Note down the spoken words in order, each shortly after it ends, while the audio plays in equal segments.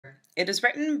It is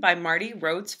written by Marty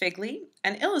Rhodes Figley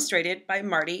and illustrated by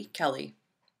Marty Kelly.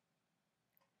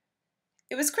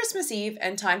 It was Christmas Eve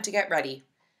and time to get ready.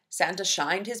 Santa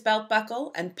shined his belt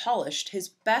buckle and polished his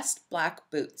best black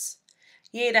boots.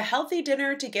 He ate a healthy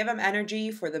dinner to give him energy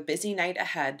for the busy night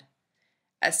ahead.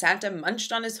 As Santa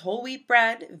munched on his whole wheat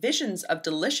bread, visions of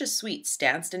delicious sweets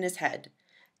danced in his head.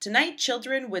 Tonight,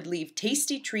 children would leave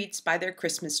tasty treats by their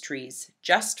Christmas trees,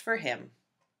 just for him.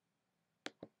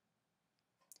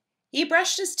 He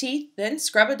brushed his teeth, then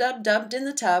scrub-a-dub-dubbed in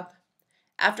the tub.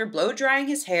 After blow-drying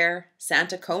his hair,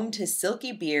 Santa combed his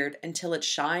silky beard until it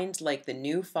shined like the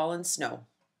new fallen snow.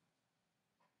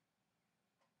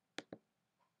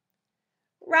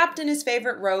 Wrapped in his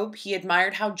favorite robe, he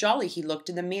admired how jolly he looked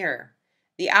in the mirror.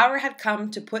 The hour had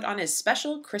come to put on his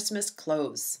special Christmas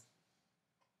clothes.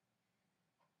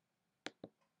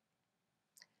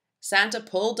 Santa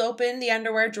pulled open the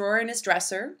underwear drawer in his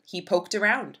dresser. He poked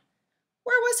around.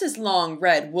 Where was his long,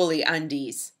 red, woolly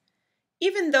undies?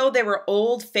 Even though they were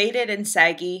old, faded, and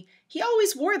saggy, he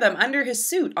always wore them under his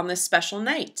suit on this special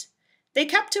night. They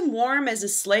kept him warm as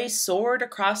his sleigh soared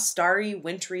across starry,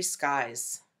 wintry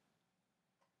skies.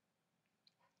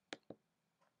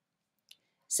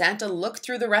 Santa looked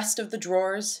through the rest of the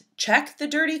drawers, checked the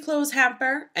dirty clothes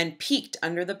hamper, and peeked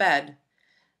under the bed.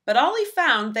 But all he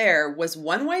found there was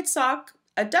one white sock,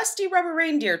 a dusty rubber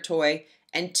reindeer toy,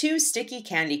 and 2 sticky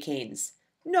candy canes.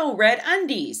 No red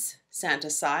undies, Santa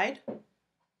sighed.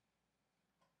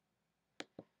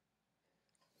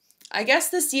 I guess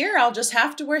this year I'll just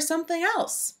have to wear something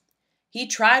else. He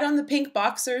tried on the pink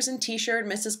boxers and t-shirt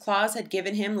Mrs. Claus had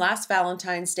given him last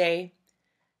Valentine's Day.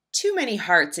 Too many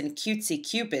hearts and cutesy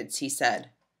cupids, he said.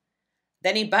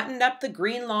 Then he buttoned up the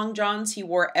green long johns he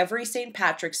wore every St.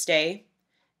 Patrick's Day.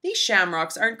 These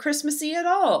shamrocks aren't Christmassy at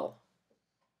all.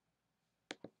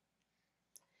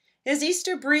 His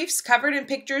Easter briefs, covered in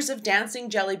pictures of dancing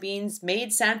jelly beans,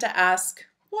 made Santa ask,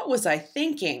 "What was I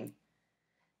thinking?"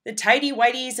 The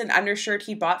tighty-whities and undershirt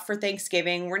he bought for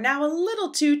Thanksgiving were now a little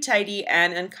too tighty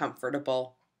and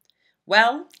uncomfortable.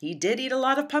 Well, he did eat a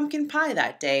lot of pumpkin pie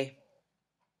that day.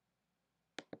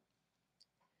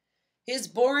 His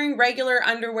boring regular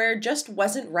underwear just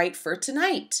wasn't right for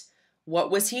tonight.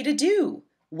 What was he to do?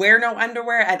 Wear no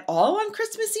underwear at all on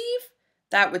Christmas Eve?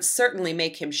 That would certainly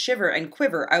make him shiver and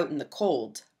quiver out in the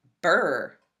cold.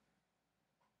 Brr!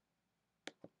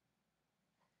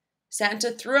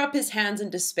 Santa threw up his hands in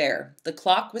despair. The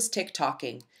clock was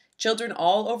tick-tocking. Children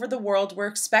all over the world were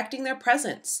expecting their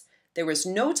presents. There was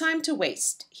no time to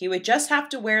waste. He would just have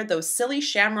to wear those silly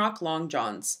shamrock long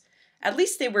johns. At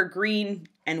least they were green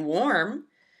and warm.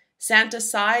 Santa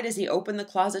sighed as he opened the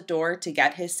closet door to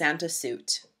get his Santa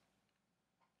suit.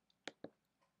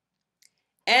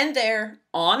 And there,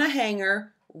 on a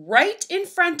hanger, right in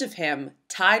front of him,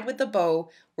 tied with a bow,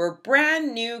 were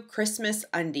brand new Christmas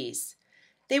undies.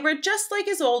 They were just like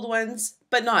his old ones,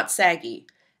 but not saggy.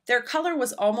 Their color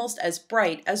was almost as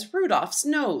bright as Rudolph's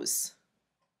nose.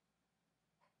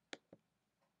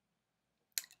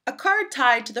 A card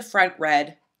tied to the front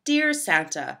read, "Dear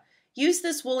Santa, use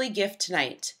this woolly gift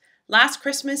tonight. Last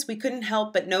Christmas we couldn't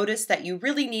help but notice that you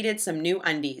really needed some new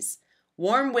undies.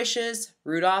 Warm wishes,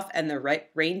 Rudolph and the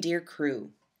reindeer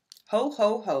crew. Ho,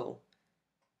 ho, ho."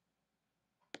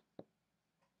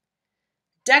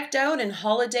 Decked out in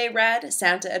holiday red,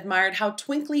 Santa admired how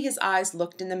twinkly his eyes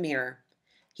looked in the mirror.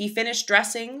 He finished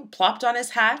dressing, plopped on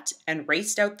his hat, and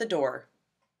raced out the door.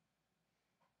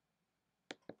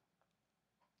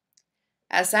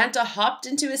 As Santa hopped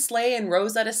into his sleigh and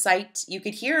rose out of sight, you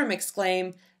could hear him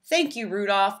exclaim, "Thank you,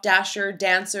 Rudolph, Dasher,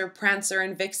 Dancer, Prancer,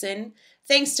 and Vixen.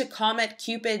 Thanks to Comet,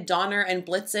 Cupid, Donner, and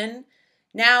Blitzen.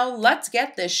 Now let's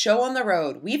get this show on the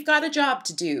road. We've got a job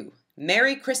to do.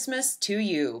 Merry Christmas to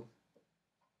you."